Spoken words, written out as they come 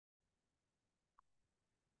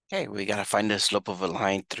Okay, we gotta find the slope of a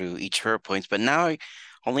line through each of our points, but now I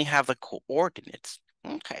only have the coordinates.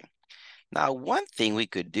 Okay, now one thing we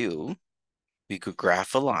could do, we could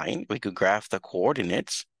graph a line, we could graph the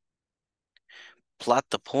coordinates, plot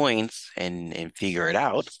the points, and figure it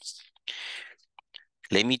out.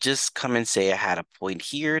 Let me just come and say I had a point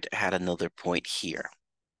here, I had another point here.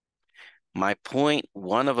 My point,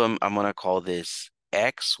 one of them, I'm gonna call this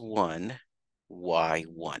x1,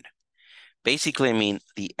 y1. Basically, I mean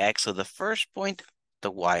the x of the first point, the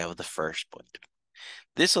y of the first point.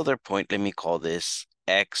 This other point, let me call this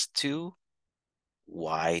x2,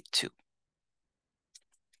 y2.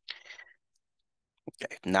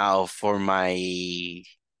 Okay, now for my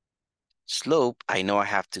slope, I know I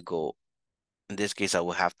have to go, in this case, I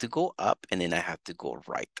will have to go up and then I have to go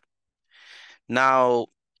right. Now,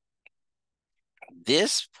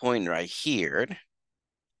 this point right here,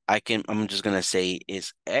 I'm just gonna say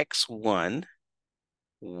is x1,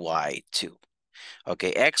 y2.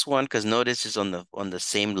 Okay, x1, because notice is on the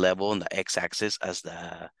same level on the x-axis as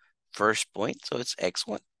the first point, so it's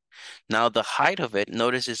x1. Now the height of it,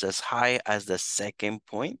 notice is as high as the second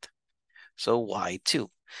point, so y2.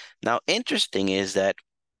 Now interesting is that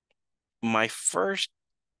my first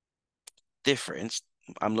difference,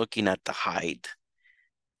 I'm looking at the height.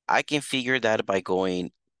 I can figure that by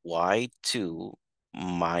going y2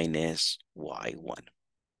 minus y1.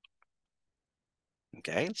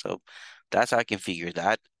 Okay, so that's how I can figure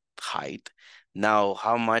that height. Now,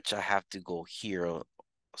 how much I have to go here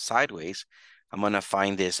sideways, I'm going to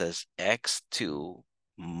find this as x2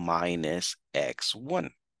 minus x1. You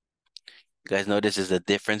guys notice is the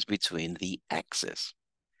difference between the x's.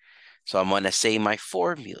 So I'm going to say my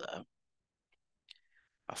formula,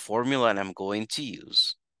 a formula and I'm going to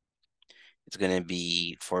use, it's going to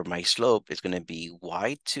be, for my slope, it's going to be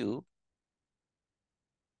y2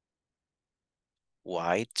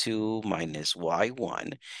 minus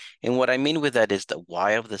y1. And what I mean with that is the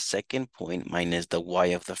y of the second point minus the y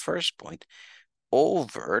of the first point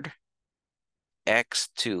over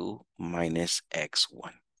x2 minus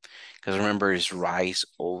x1. Because remember, it's rise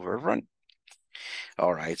over run.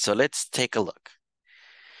 All right, so let's take a look.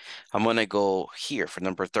 I'm going to go here for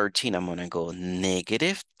number 13. I'm going to go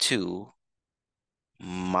 -2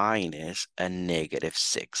 minus a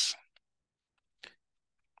 -6.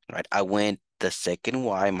 Right? I went the second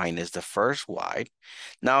y minus the first y.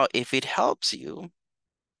 Now, if it helps you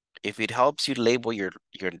label your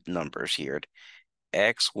numbers here,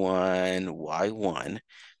 x1, y1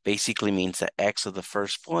 basically means the x of the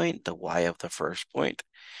first point, the y of the first point,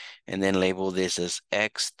 and then label this as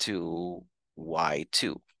x2,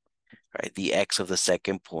 y2, right? The x of the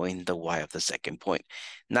second point, the y of the second point.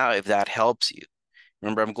 Now, if that helps you,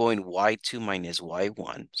 remember I'm going y2 minus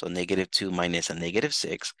y1, so -2 minus a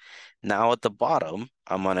 -6. Now at the bottom,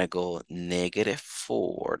 I'm gonna go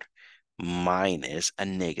 -4 minus a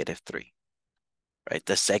 -3, right?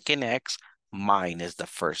 The second x minus the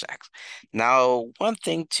first x. Now, one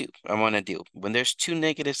thing too I want to do, when there's two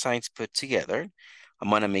negative signs put together, I'm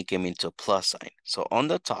going to make them into a plus sign. So on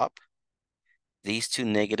the top, these two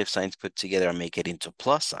negative signs put together, I make it into a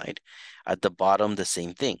plus sign. At the bottom, the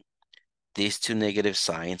same thing. These two negative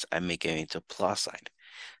signs, I make it into a plus sign.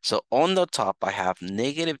 So on the top, I have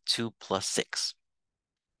 -2 plus 6.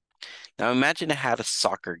 Now imagine I had a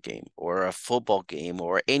soccer game or a football game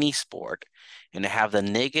or any sport, and I have the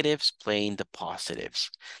negatives playing the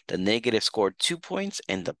positives. The negative scored 2 points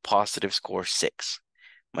and the positive scored 6.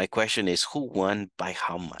 My question is, who won by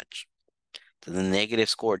how much? So the negative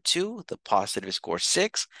scored 2, the positive scored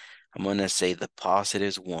 6. I'm going to say the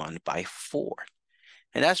positives won by 4.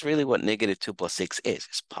 And that's really what -2 plus 6 is.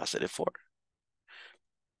 It's +4.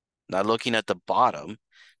 Now looking at the bottom,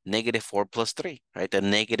 -4 plus 3, right? The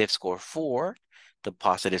negative score 4, the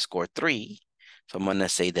positive score 3. So I'm going to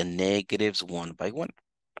say the negatives 1 by 1.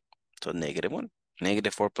 So -1.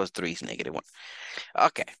 -4 plus 3 is -1.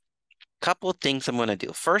 Okay, couple things I'm going to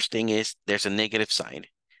do. First thing is there's a negative sign.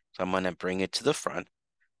 So I'm going to bring it to the front.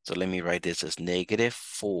 So let me write this as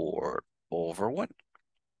 -4 over 1.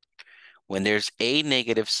 When there's a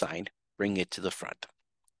negative sign, bring it to the front.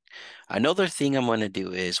 Another thing I'm going to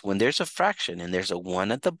do is when there's a fraction and there's a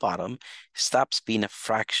 1 at the bottom, it stops being a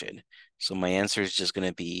fraction. So my answer is just going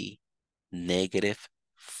to be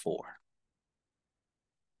 -4.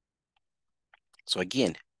 So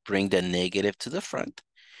again, bring the negative to the front.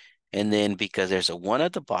 And then because there's a 1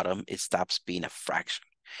 at the bottom, it stops being a fraction.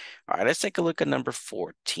 All right, let's take a look at number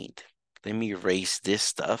 14. Let me erase this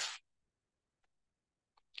stuff.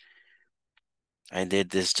 I did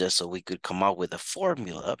this just so we could come out with a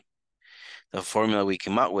formula. The formula we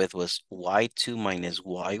came out with was y2 minus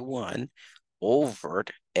y1 over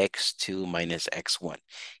x2 minus x1.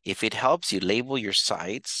 If it helps you, label your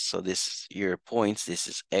sides. So this is your points. This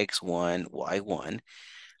is x1, y1.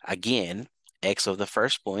 Again, x of the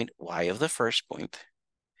first point, y of the first point,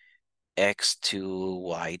 x2,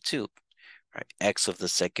 y2. Right? X of the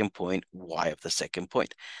second point, y of the second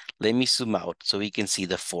point. Let me zoom out so we can see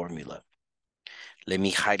the formula. Let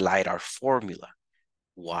me highlight our formula.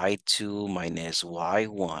 y2 minus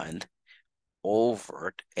y1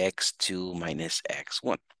 over x2 minus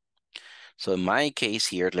x1. So in my case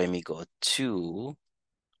here, let me go 2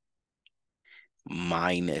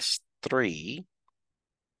 minus 3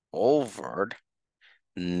 over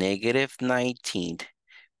negative 19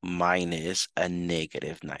 minus a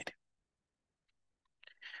negative 9.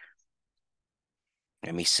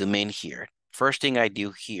 Let me zoom in here. First thing I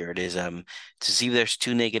do here is to see if there's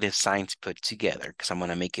two negative signs put together, because I'm going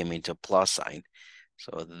to make them into a plus sign.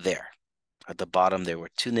 So there. At the bottom, there were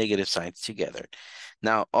two negative signs together.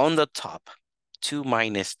 Now, on the top, 2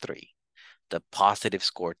 minus 3. The positive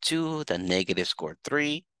score 2, the negative score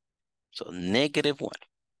 3. So negative 1.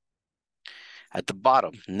 At the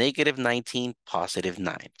bottom, negative 19, positive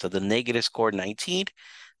 9. So the negative score 19,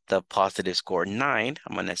 the positive score 9.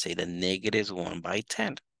 I'm going to say the negative is 1 by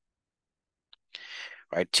 10.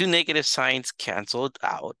 All right, two negative signs canceled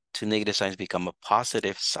out. Two negative signs become a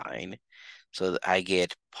positive sign. So that I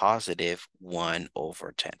get positive 1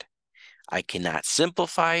 over 10. I cannot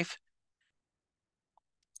simplify.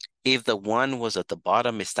 If the 1 was at the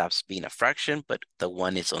bottom, it stops being a fraction, but the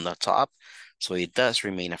 1 is on the top, so it does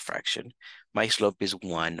remain a fraction. My slope is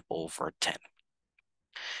 1 over 10.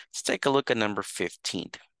 Let's take a look at number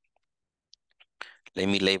 15. Let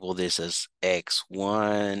me label this as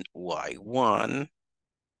x1, y1,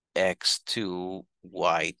 x2,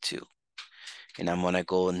 y2. And I'm going to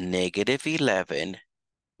go negative 11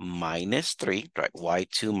 minus 3, right?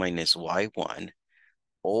 y2 minus y1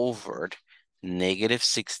 over negative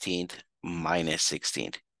 16 minus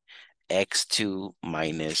 16. x2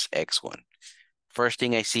 minus x1. First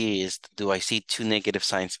thing I see is, do I see two negative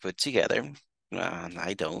signs put together?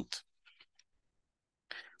 I don't.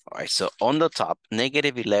 All right, so on the top,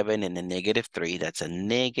 negative 11 and a negative 3, that's a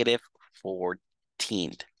negative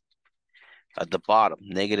 14. At the bottom,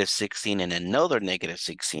 negative 16 and another negative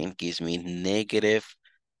 16 gives me negative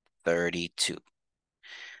 32.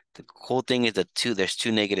 The cool thing is that there's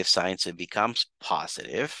two negative signs, so it becomes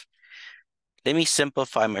positive. Let me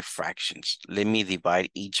simplify my fractions. Let me divide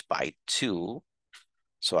each by 2.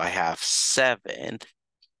 So I have 7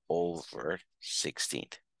 over 16.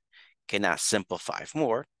 Cannot simplify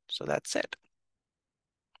more, so that's it.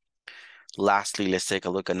 Lastly, let's take a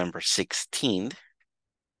look at number 16.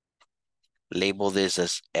 Label this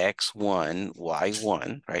as x1,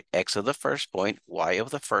 y1, right? X of the first point, y of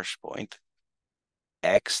the first point,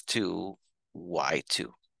 x2, y2.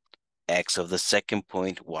 X of the second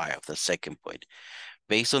point, y of the second point.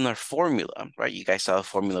 Based on our formula, right? You guys saw the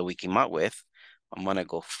formula we came out with. I'm going to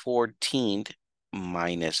go 14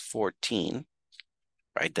 minus 14,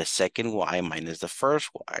 right? The second y minus the first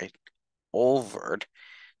y over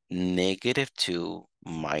negative 2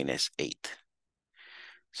 minus 8.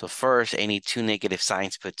 So first, I need two negative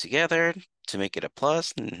signs put together to make it a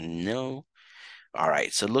plus. No. All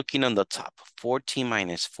right, so looking on the top, 14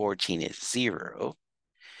 minus 14 is 0.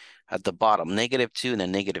 At the bottom, negative 2 and a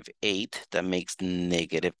negative 8, that makes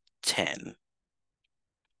negative 10.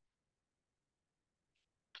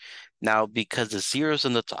 Now, because the zero's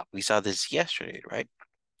on the top, we saw this yesterday, right?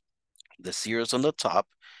 The zero's on the top,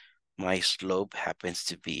 my slope happens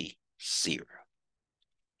to be 0.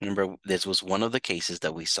 Remember, this was one of the cases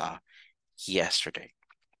that we saw yesterday.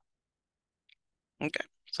 Okay,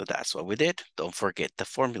 so that's what we did. Don't forget the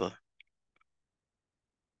formula.